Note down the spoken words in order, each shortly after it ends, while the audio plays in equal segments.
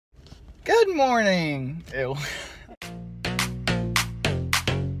Good morning. Ew.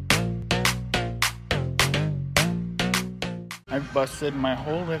 I busted my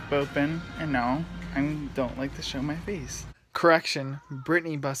whole lip open and now I don't like to show my face. Correction,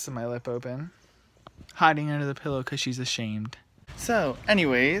 Brittany busted my lip open, hiding under the pillow because she's ashamed. So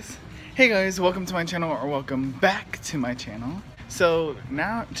anyways, hey guys, welcome to my channel, or welcome back to my channel. So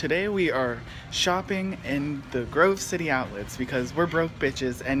today we are shopping in the Grove City outlets because we're broke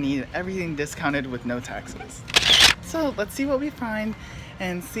bitches and need everything discounted with no taxes. So let's see what we find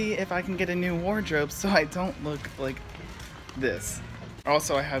and see if I can get a new wardrobe so I don't look like this.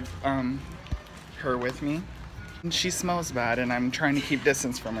 Also, I have her with me. And she smells bad and I'm trying to keep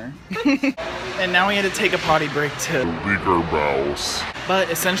distance from her. And now we had to take a potty break to leak our bowels.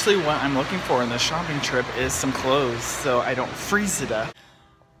 But essentially what I'm looking for in this shopping trip is some clothes so I don't freeze to death.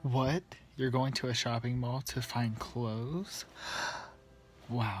 What? You're going to a shopping mall to find clothes?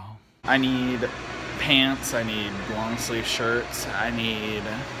 Wow. I need pants, I need long sleeve shirts, I need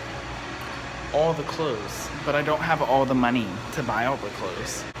all the clothes, but I don't have all the money to buy all the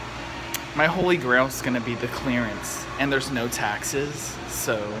clothes. My holy grail is gonna be the clearance, and there's no taxes,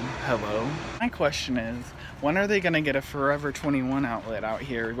 so hello. My question is, when are they gonna get a Forever 21 outlet out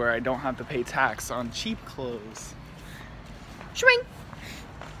here where I don't have to pay tax on cheap clothes? Swing!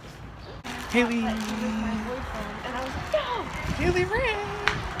 Haley! Haley ran!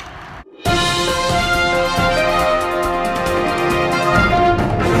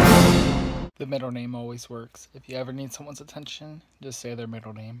 The middle name always works. If you ever need someone's attention, just say their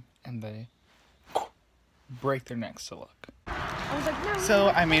middle name and they break their necks to look. I was like, no. So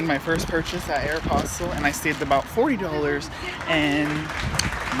I made my first purchase at Aeropostale and I saved about $40 and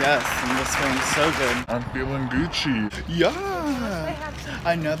yes, I'm just feeling so good. I'm feeling Gucci. Yeah!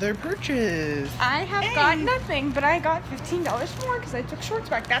 Another purchase. I have got nothing, but I got $15 more because I took shorts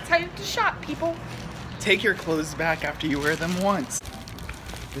back. That's how you have to shop, people. Take your clothes back after you wear them once.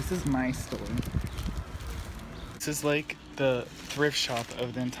 This is my store. This is like the thrift shop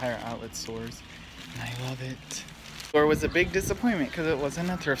of the entire outlet stores, and I love it. The store was a big disappointment because it wasn't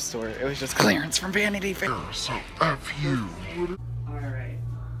a thrift store. It was just clearance from Vanity Fair. So F you. Alright.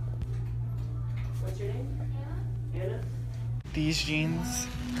 What's your name? Anna? These jeans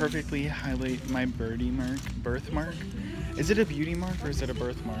perfectly highlight my birthmark. Is it a beauty mark or is it a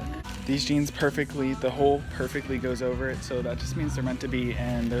birthmark? These jeans perfectly, the hole perfectly goes over it, so that just means they're meant to be,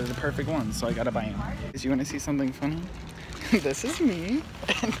 and they're the perfect ones, so I gotta buy them. You wanna see something funny? This is me,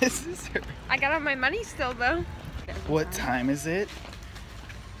 and this is her. I got all my money still, though. What time is it?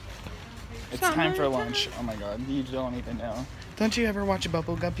 It's time for lunch. Oh my god, you don't even know. Don't you ever watch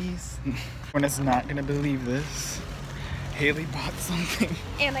Bubble Guppies? One is not gonna believe this. Haley bought something.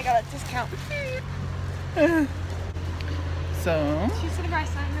 And I got a discount. So, She said if I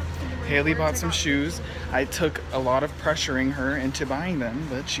sign up for the Haley bought some shoes. I took a lot of pressuring her into buying them,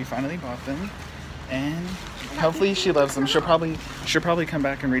 but she finally bought them. And hopefully she loves them. She'll probably come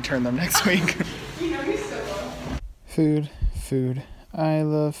back and return them next week. You know me so well. Food, food. I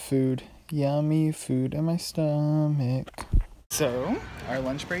love food. Yummy food in my stomach. So, our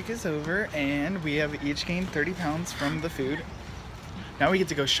lunch break is over and we have each gained 30 pounds from the food. Now we get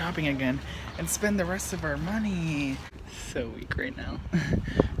to go shopping again and spend the rest of our money. So weak right now.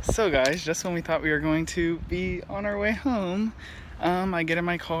 So guys, just when we thought we were going to be on our way home, I get in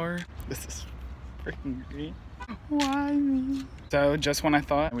my car. This is freaking great. Why me? So just when I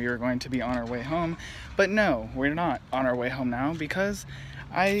thought we were going to be on our way home, but no, we're not on our way home now because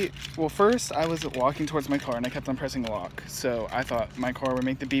first I was walking towards my car and I kept on pressing lock. So I thought my car would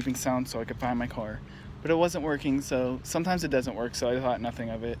make the beeping sound so I could find my car. But it wasn't working, so sometimes it doesn't work, so I thought nothing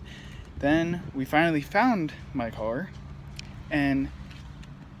of it. Then we finally found my car and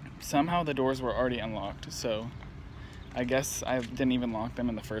somehow the doors were already unlocked, so I guess I didn't even lock them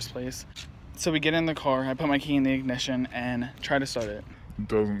in the first place. So we get in the car, I put my key in the ignition and try to start it. It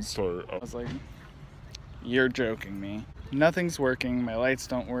doesn't start. I was like, you're joking me. Nothing's working, my lights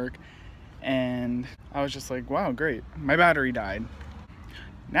don't work, and I was just like, wow, great. My battery died.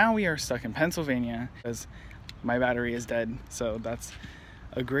 Now we are stuck in Pennsylvania because my battery is dead, so that's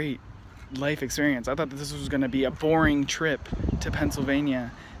a great life experience. I thought that this was going to be a boring trip to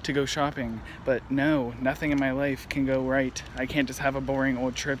Pennsylvania to go shopping, but no, nothing in my life can go right. I can't just have a boring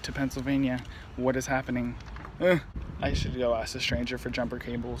old trip to Pennsylvania. What is happening? I should go ask a stranger for jumper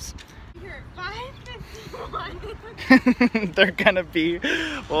cables. You're at 5:51. They're gonna be,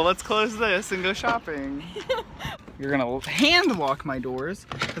 well, let's close this and go shopping. You're gonna hand lock my doors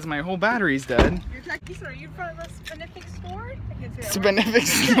because my whole battery's dead. You're talking, so are you from a Spinific store? I can say that. Spinific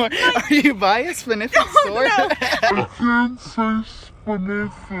store? Are you by a Spinific store? No. I can't say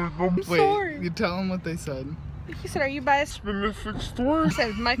Wait, sorry. you tell them what they said. He said, are you by a specific store? I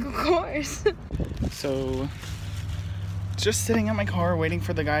said, Michael Kors. So, just sitting at my car waiting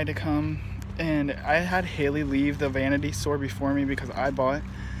for the guy to come, and I had Haley leave the vanity store before me because I bought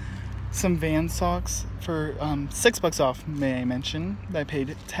some Van socks for $6 off, may I mention. I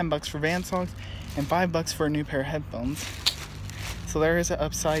paid $10 for Van socks and $5 for a new pair of headphones. So there is an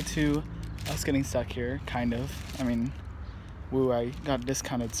upside to us getting stuck here, kind of. I mean, woo, I got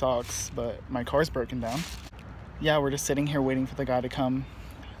discounted socks, but my car's broken down. Yeah, we're just sitting here waiting for the guy to come,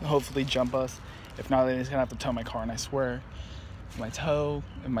 hopefully jump us. If not, then he's gonna have to tow my car, and I swear, if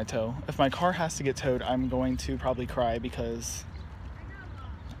my car has to get towed, I'm going to probably cry because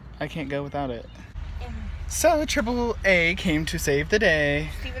I can't go without it. So Triple A came to save the day.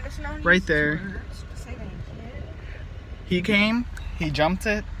 Right there. He came, he jumped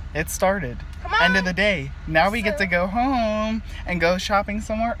it, it started. End of the day. Now we get to go home and go shopping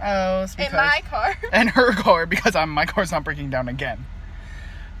somewhere else. In my car. And her car, because my car's not breaking down again.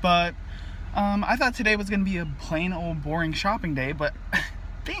 But I thought today was going to be a plain old boring shopping day, but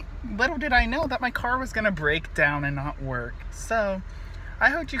little did I know that my car was going to break down and not work. So I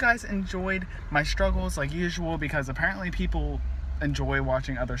hope you guys enjoyed my struggles like usual, because apparently people enjoy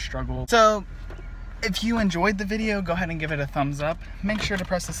watching others struggle. So if you enjoyed the video, go ahead and give it a thumbs up. Make sure to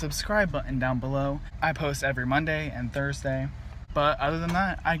press the subscribe button down below. I post every Monday and Thursday. But other than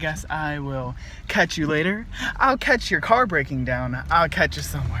that, I guess I will catch you later. I'll catch your car breaking down. I'll catch you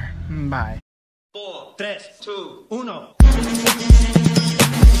somewhere. Bye. 4, 3, 2, 1.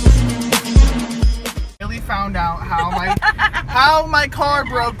 Really found out how my car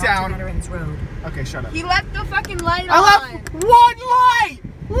broke down. Okay, shut up. He left the fucking light on. I left one light!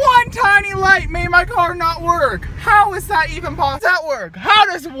 One tiny light made my car not work. How is that even possible? Does that work? How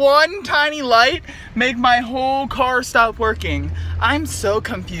does one tiny light make my whole car stop working? I'm so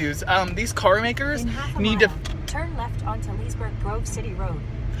confused. These car makers need to turn left onto Leesburg Grove City Road.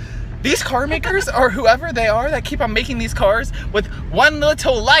 These car makers, or whoever they are that keep on making these cars with one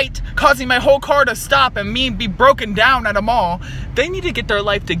little light causing my whole car to stop and me be broken down at a mall, they need to get their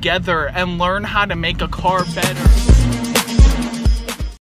life together and learn how to make a car better.